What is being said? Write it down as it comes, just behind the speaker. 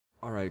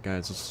Alright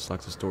guys, let's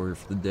select the story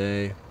for the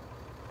day.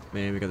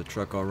 Man, we got the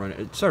truck all running.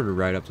 It started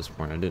right up this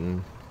morning. I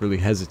didn't really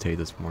hesitate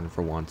this morning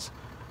for once.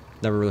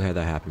 Never really had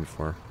that happen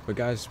before. But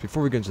guys,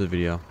 before we get into the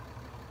video,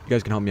 you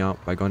guys can help me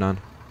out by going on,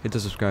 hit the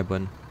subscribe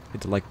button,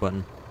 hit the like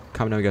button,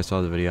 comment how you guys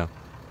saw the video,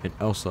 and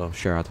also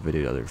share out the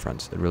video to other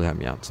friends. It really helped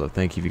me out, so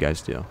thank you if you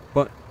guys do.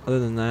 But other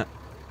than that,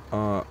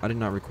 I did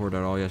not record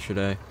at all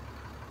yesterday.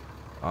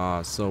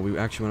 So we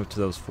actually went up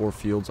to those 4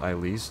 fields I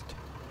leased.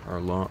 Or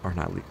not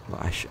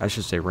I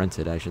should say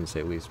rented. I shouldn't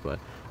say leased, but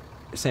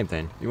same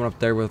thing. You went up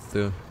there with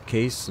the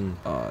case and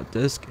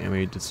disc, and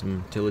we did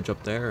some tillage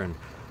up there, and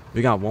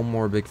we got one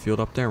more big field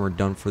up there, and we're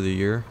done for the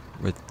year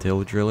with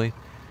tillage, really.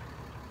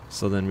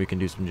 So then we can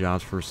do some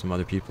jobs for some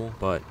other people.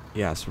 But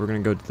yeah, so we're gonna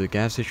go to the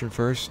gas station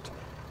first,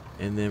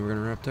 and then we're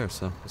gonna run up there.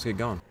 So let's get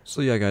going.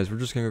 So yeah, guys, we're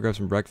just gonna go grab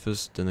some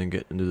breakfast and then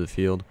get into the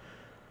field.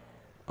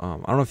 I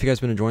don't know if you guys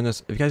been enjoying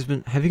this. Have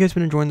you guys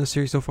been enjoying this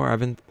series so far? I've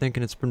been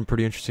thinking it's been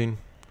pretty interesting.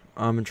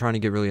 I've been trying to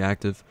get really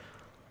active.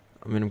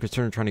 I mean, I'm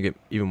concerned trying to get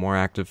even more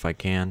active if I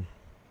can.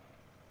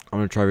 I'm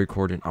gonna try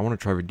recording. I want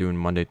to try doing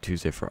Monday,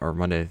 Tuesday,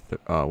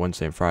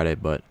 Wednesday, and Friday.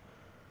 But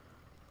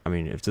I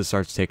mean, if this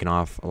starts taking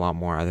off a lot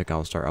more, I think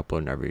I'll start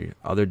uploading every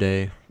other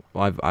day.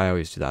 Well, I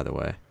always do that either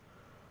way,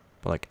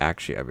 but like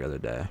actually every other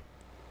day.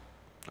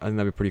 I think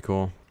that'd be pretty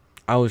cool.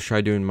 I always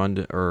try doing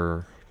Monday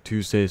or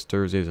Tuesdays,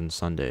 Thursdays, and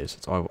Sundays.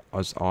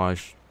 That's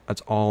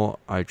all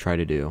I try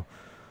to do.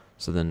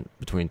 So then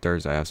between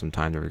Thursday, I have some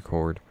time to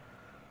record.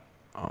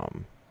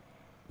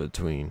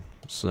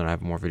 So then I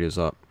have more videos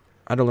up.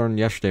 I had to learn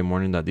yesterday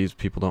morning that these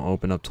people don't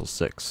open up till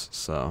 6,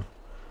 so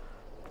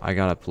I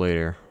got up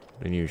later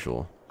than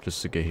usual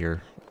just to get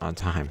here on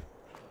time.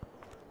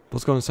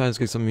 Let's go inside, let's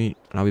get some meat,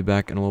 and I'll be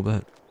back in a little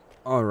bit.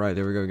 Alright,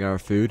 there we go, we got our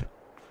food.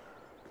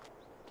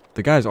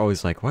 The guy's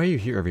always like, why are you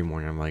here every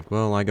morning? I'm like,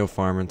 well, I go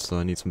farming, so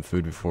I need some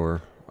food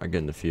before I get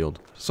in the field.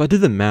 So I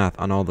did the math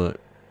on all the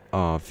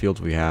fields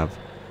we have,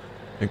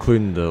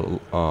 including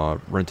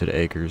the rented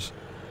acres.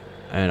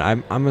 And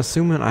I'm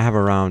assuming I have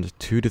around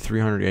 200 to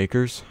 300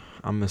 acres.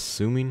 I'm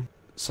assuming.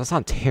 So that's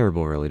not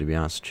terrible, really, to be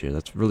honest with you.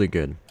 That's really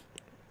good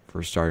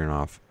for starting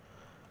off.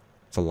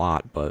 It's a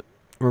lot, but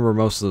remember,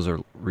 most of those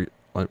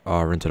are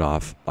rented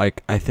off.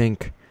 Like, I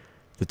think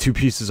the 2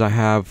 pieces I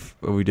have,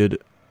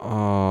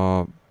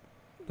 the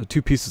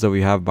 2 pieces that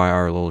we have by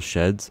our little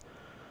sheds,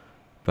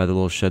 by the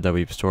little shed that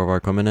we store our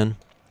equipment in,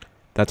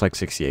 that's like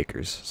 60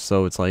 acres.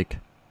 So it's like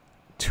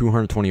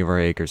 220 of our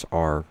acres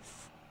are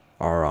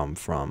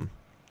from,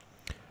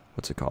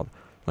 what's it called?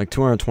 Like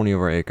 220 of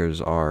our acres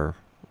are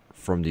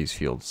from these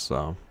fields,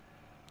 so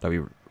that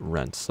we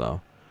rent. So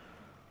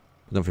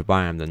but then if we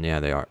buy them, then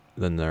yeah,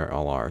 then they're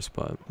all ours.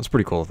 But that's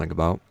pretty cool to think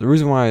about. The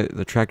reason why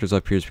the tractor's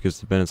up here is because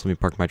the Bennett's let me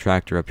park my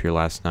tractor up here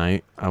last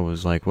night. I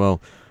was like,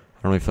 well,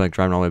 I don't really feel like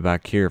driving all the way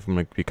back here if I'm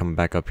going to be coming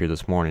back up here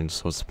this morning,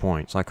 so what's the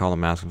point? So I called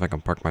them, asking if I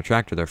can park my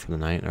tractor there for the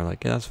night, and they're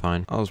like, yeah, that's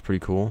fine. That was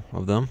pretty cool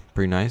of them.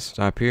 Pretty nice.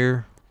 Stop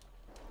here.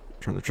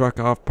 Turn the truck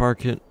off,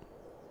 park it.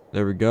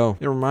 There we go.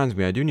 It reminds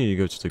me, I do need to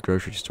go to the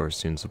grocery store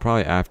soon, so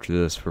probably after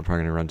this, we're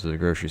probably going to run to the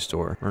grocery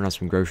store. Run out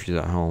some groceries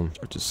at home.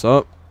 Start this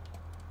up.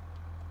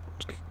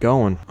 Let's get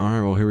going.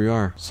 Alright, well, here we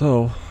are.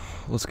 So,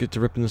 let's get to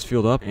ripping this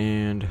field up,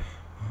 and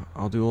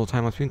I'll do a little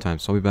time-lapse meantime,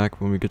 so I'll be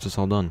back when we get this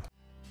all done.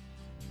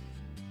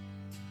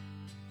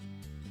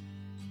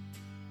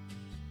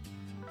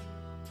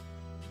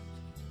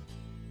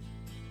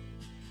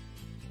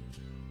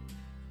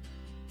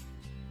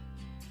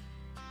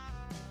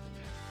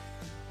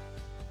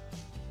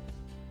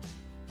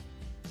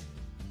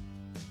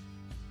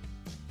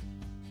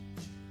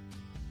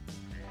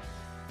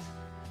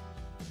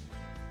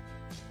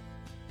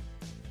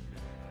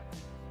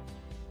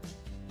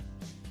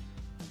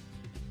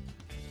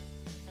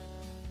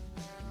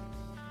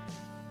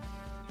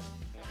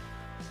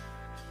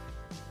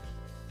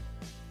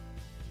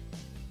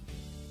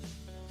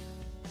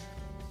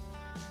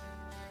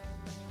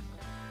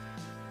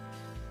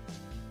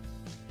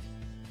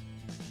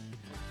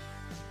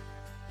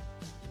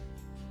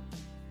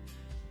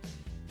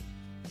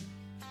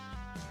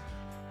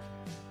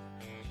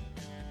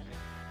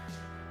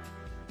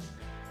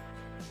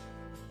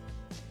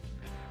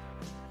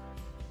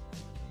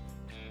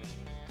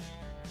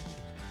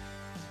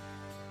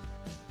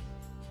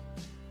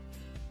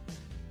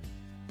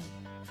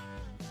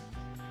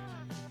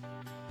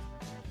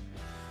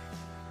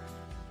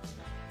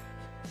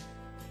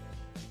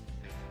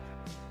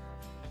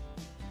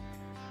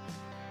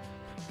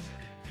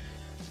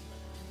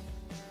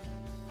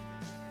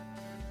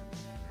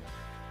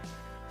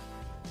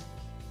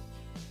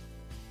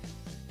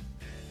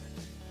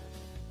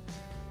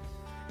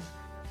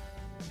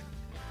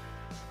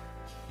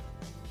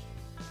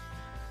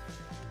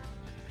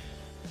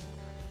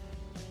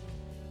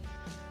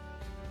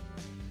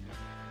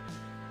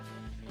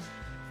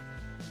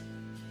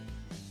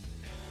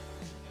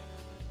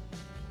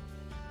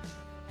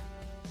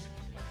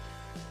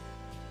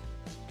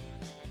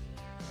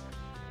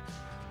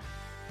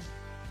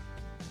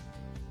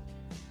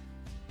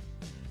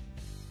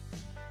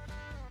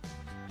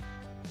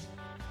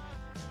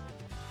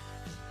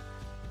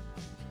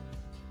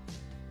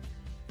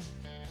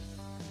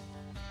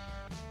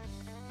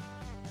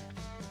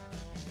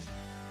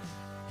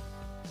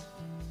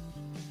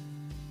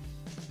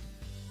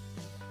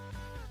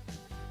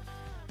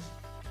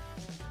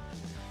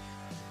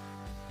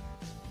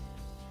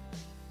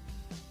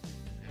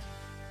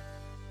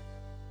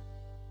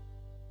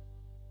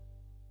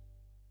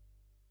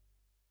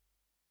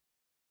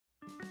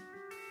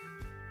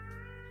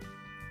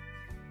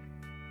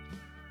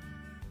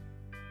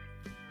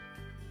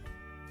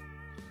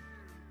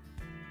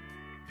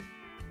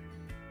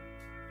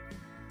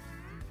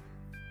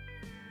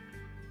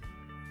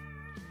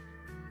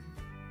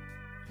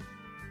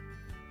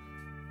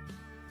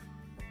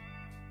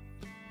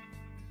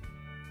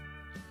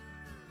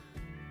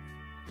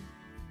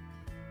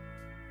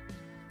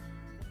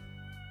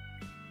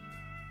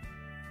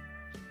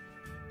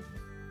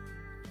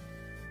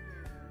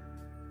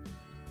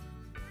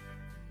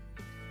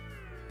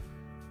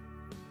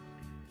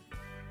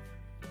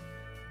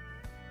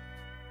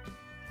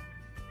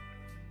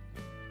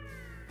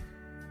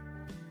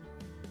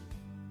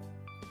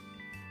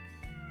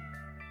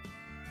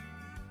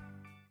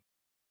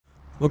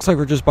 Looks like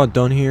we're just about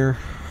done here.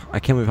 I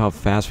can't believe how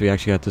fast we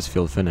actually got this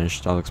field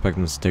finished. I was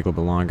expecting this to take a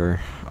little bit longer.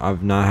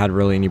 I've not had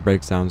really any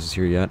breakdowns this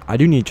year yet. I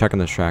do need to check on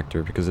this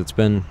tractor because it's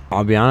been,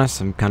 I'll be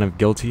honest, I'm kind of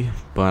guilty,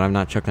 but I've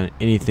not checked on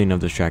anything of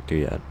this tractor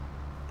yet.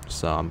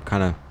 So I'm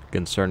kind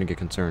of starting to get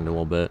concerned a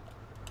little bit.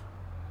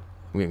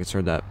 I'm getting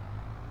concerned that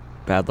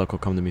bad luck will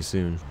come to me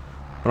soon.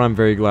 But I'm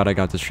very glad I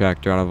got this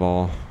tractor out of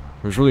all.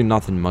 There's really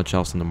nothing much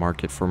else in the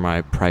market for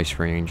my price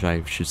range,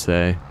 I should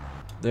say.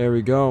 There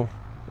we go.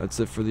 That's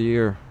it for the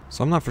year.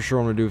 So I'm not for sure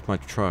what I'm going to do with my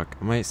truck.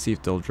 I might see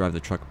if they'll drive the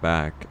truck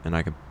back, and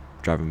I could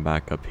drive him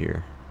back up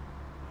here.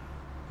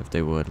 If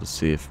they would. Let's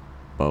see if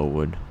Bo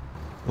would.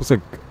 Looks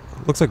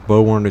like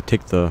Bo wanted to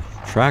take the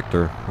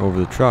tractor over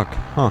the truck.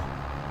 Huh.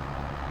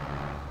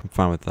 I'm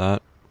fine with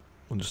that.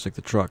 We'll just take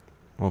the truck.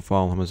 We'll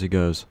follow him as he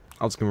goes.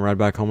 I was going to ride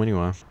back home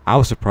anyway. I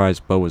was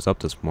surprised Bo was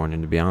up this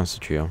morning, to be honest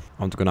with you.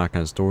 I went to go knock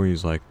on his door.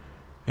 He's like,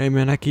 "Hey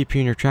man, I keep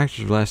hearing your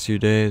tractors the last few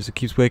days. It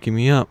keeps waking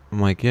me up."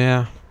 I'm like,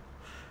 "Yeah,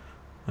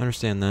 I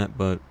understand that,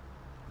 but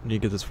I need to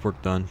get this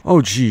work done." Oh,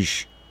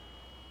 geesh.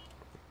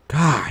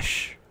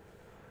 Gosh.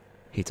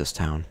 Hate this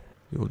town.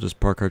 We'll just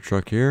park our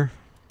truck here.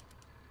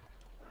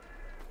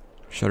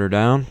 Shut her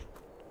down.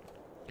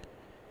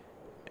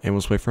 And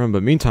we'll just wait for him.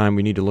 But meantime,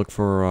 we need to look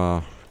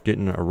for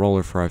getting a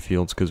roller for our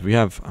fields. Because we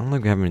have, I don't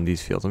think we have any in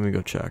these fields. Let me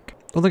go check.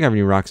 I don't think I have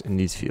any rocks in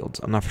these fields.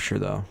 I'm not for sure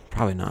though.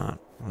 Probably not.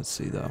 Let's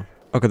see though.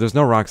 Okay, there's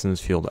no rocks in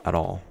this field at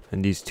all.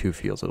 In these two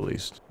fields at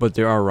least. But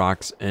there are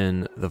rocks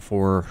in the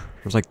four.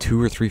 There's like 2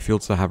 or 3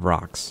 fields that have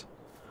rocks.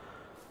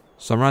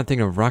 So I'm not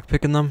thinking of rock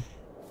picking them.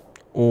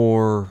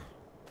 Or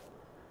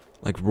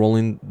like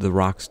rolling the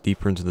rocks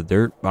deeper into the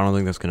dirt. But I don't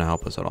think that's going to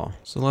help us at all.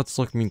 So let's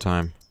look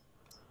meantime.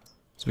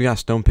 So we got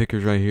stone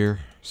pickers right here.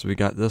 So we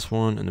got this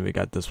one and then we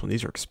got this one.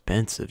 These are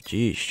expensive.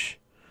 Geesh.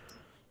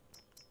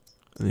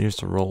 And here's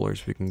the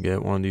rollers. We can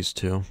get one of these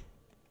two.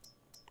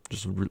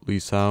 Just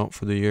lease out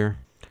for the year.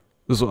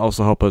 This will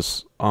also help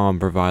us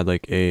provide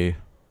like a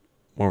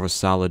more of a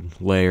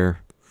solid layer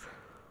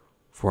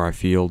for our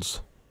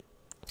fields.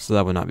 So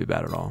that would not be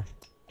bad at all.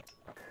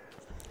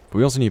 But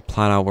we also need to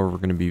plan out where we're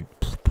going to be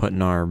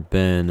putting our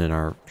bin and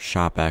our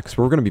shop at. Because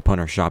we're going to be putting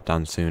our shop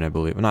down soon, I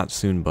believe. Well, not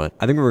soon, but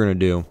I think what we're going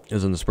to do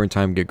is in the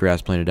springtime get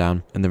grass planted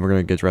down. And then we're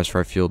going to get the rest of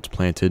our fields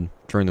planted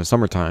during the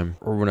summertime.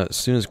 Or when as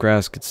soon as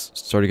grass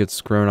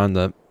gets grown on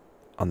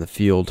the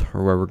field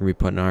or where we're going to be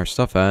putting our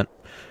stuff at.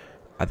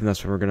 I think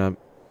that's where we're going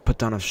to put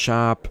down a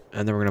shop.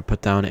 And then we're going to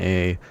put down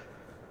a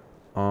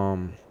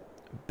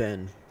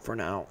bin for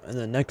now. And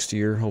then next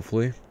year,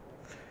 hopefully,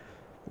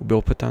 we'll be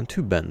able to put down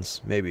 2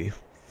 bins, maybe,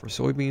 for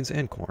soybeans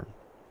and corn.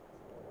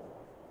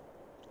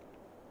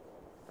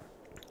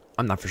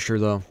 I'm not for sure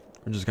though.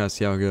 We're just gotta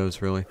see how it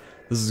goes, really.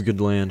 This is good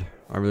land.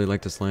 I really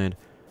like this land.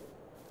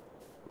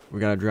 We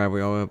got a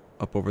driveway all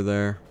up over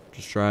there.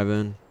 Just drive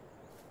in,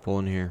 pull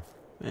in here.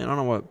 Man, I don't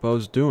know what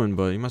Bo's doing,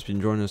 but he must be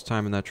enjoying his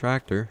time in that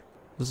tractor.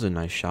 This is a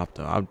nice shop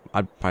though.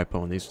 I'd probably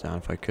pull these down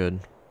if I could.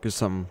 Get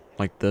something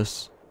like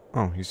this.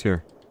 Oh, he's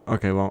here.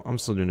 Okay, well, I'm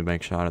still doing the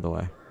bank shot out of the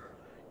way.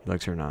 He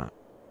likes it or not.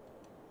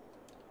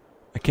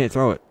 I can't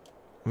throw it.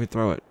 Let me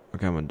throw it.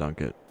 Okay, I'm gonna dunk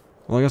it.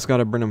 Well, I guess I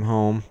gotta bring him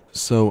home.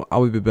 So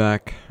I'll be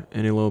back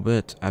in a little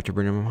bit after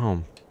bringing him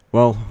home.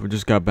 Well, we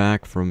just got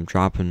back from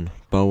dropping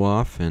Bo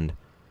off, and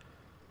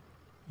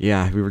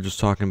yeah, we were just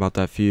talking about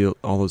that field,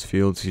 all those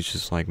fields. He's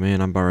just like,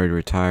 man, I'm about ready to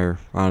retire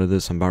out of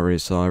this. I'm about ready to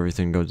sell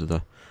everything, go to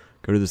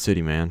the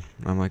city, man.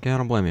 I'm like, yeah, I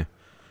don't blame you.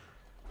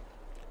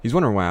 He's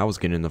wondering why I was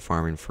getting into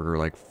farming for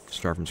like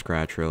start from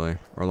scratch, really,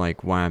 or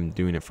like why I'm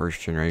doing it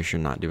first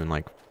generation, not doing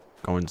like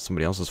going to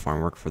somebody else's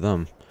farm work for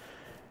them.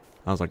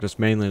 I was like, just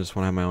mainly just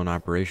want to have my own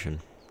operation.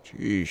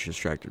 Jeez, this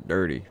tractor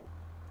dirty.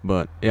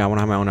 But yeah, I want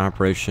to have my own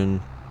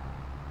operation,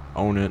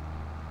 own it.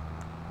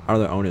 I'd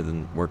rather own it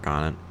than work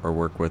on it or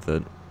work with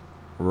it,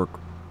 or work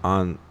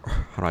on,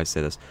 how do I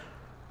say this?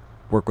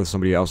 Work with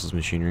somebody else's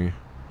machinery.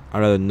 I'd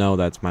rather know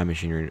that's my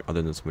machinery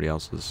other than somebody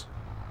else's.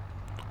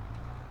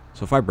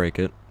 So if I break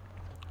it,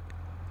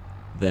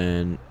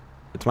 then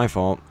it's my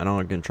fault. I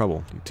don't get in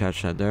trouble. You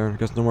attach that there. I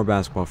guess no more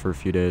basketball for a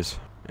few days.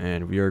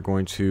 And we are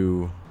going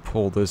to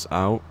pull this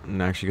out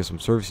and actually get some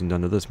servicing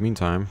done to this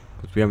meantime,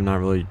 because we have not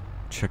really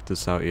checked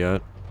this out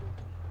yet.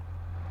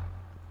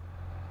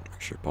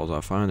 Make sure it pulls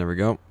out fine. There we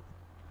go.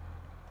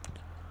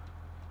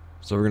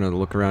 So we're gonna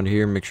look around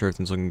here and make sure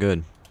everything's looking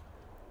good.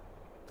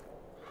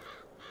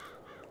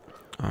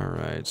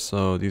 Alright,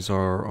 so these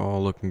are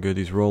all looking good.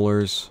 These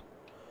rollers,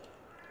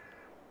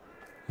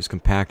 these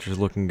compactors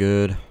looking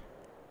good.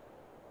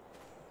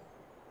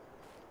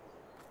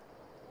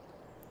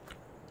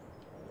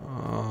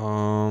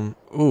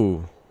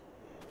 Ooh,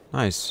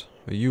 nice.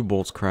 A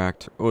U-bolt's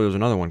cracked. Oh, there's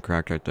another one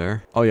cracked right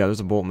there. Oh yeah, there's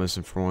a bolt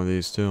missing from one of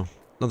these too.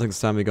 I think it's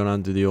time to go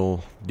down to the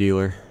old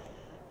dealer,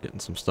 getting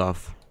some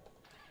stuff.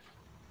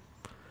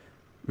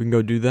 We can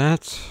go do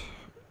that.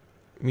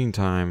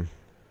 Meantime,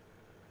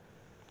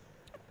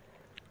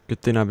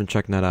 good thing I've been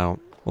checking that out.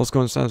 Well, let's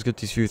go inside. Let's get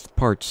these few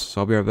parts.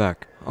 So I'll be right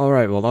back. All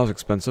right. Well, that was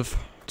expensive.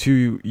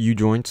 2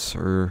 U-joints,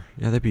 or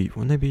yeah,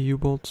 wouldn't they be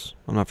U-bolts?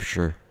 I'm not for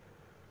sure.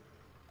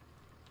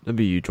 That'd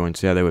be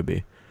U-joints. Yeah, they would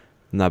be.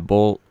 And that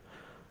bolt,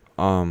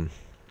 the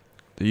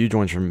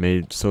U-joints are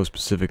made so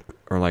specific,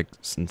 or like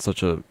in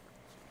such a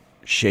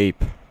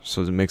shape,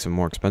 so it makes it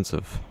more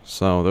expensive.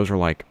 So those are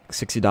like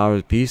 $60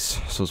 a piece,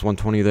 so it's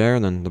 $120 there,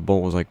 and then the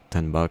bolt was like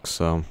 $10,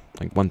 so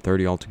like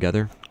 $130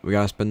 altogether. We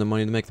gotta spend the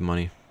money to make the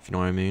money, if you know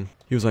what I mean.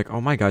 He was like,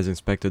 oh, my guys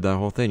inspected that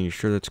whole thing, you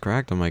sure that's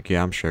correct? I'm like,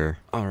 yeah, I'm sure.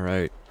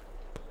 Alright,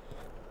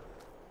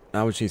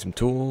 now we just need some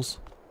tools.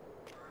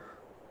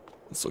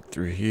 Let's look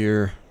through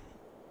here.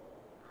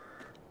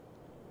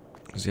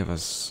 Does he have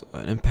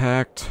an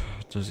impact?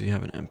 Does he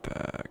have an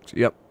impact?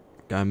 Yep,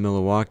 got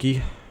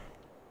Milwaukee.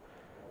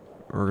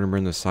 We're gonna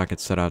bring the socket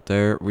set out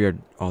there. We are.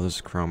 Oh, this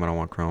is chrome. I don't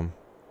want chrome.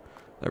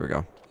 There we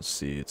go. Let's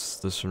see. It's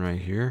this one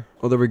right here.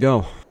 Oh, there we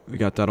go. We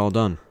got that all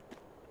done.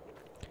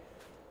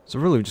 So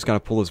really, we just gotta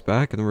pull this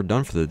back, and then we're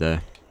done for the day.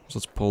 So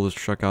let's pull this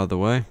truck out of the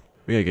way.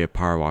 We gotta get a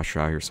power washer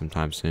out here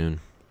sometime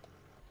soon,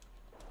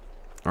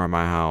 or at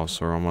my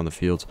house, or on one of the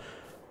fields.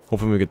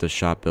 Hopefully, when we get this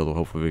shop built,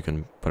 hopefully we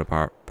can put a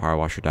power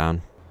washer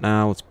down.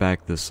 Now let's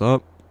back this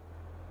up.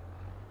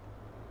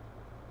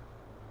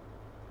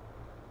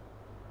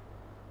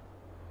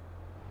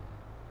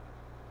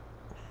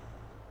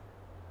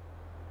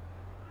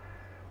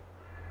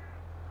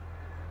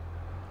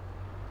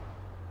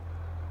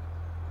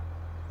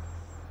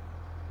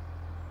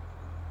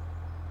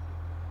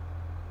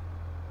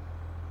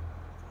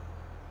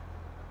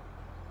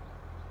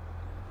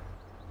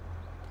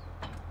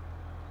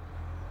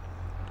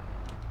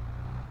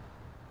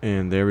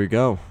 And there we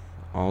go.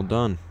 All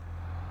done.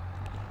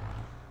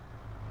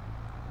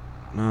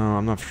 No,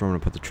 I'm not sure I'm going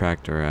to put the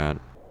tractor at.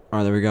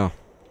 Alright, there we go.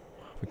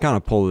 We kind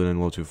of pulled it in a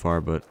little too far,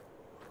 but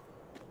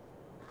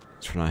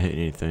it's not hitting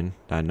anything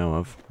that I know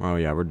of. Oh,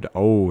 yeah,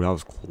 oh, that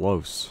was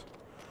close.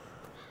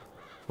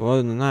 Well,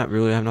 other than that,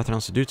 really, I have nothing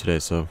else to do today.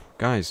 So,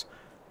 guys,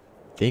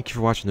 thank you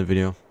for watching the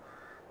video.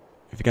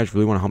 If you guys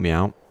really want to help me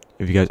out,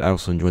 if you guys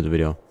also enjoyed the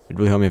video, it'd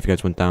really help me if you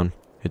guys went down,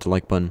 hit the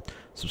like button,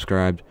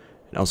 subscribed,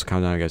 and also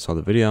comment down if you guys saw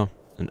the video.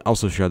 And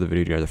also share the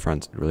video to your other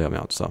friends. It really helped me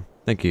out. So,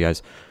 thank you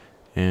guys.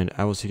 And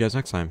I will see you guys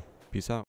next time. Peace out.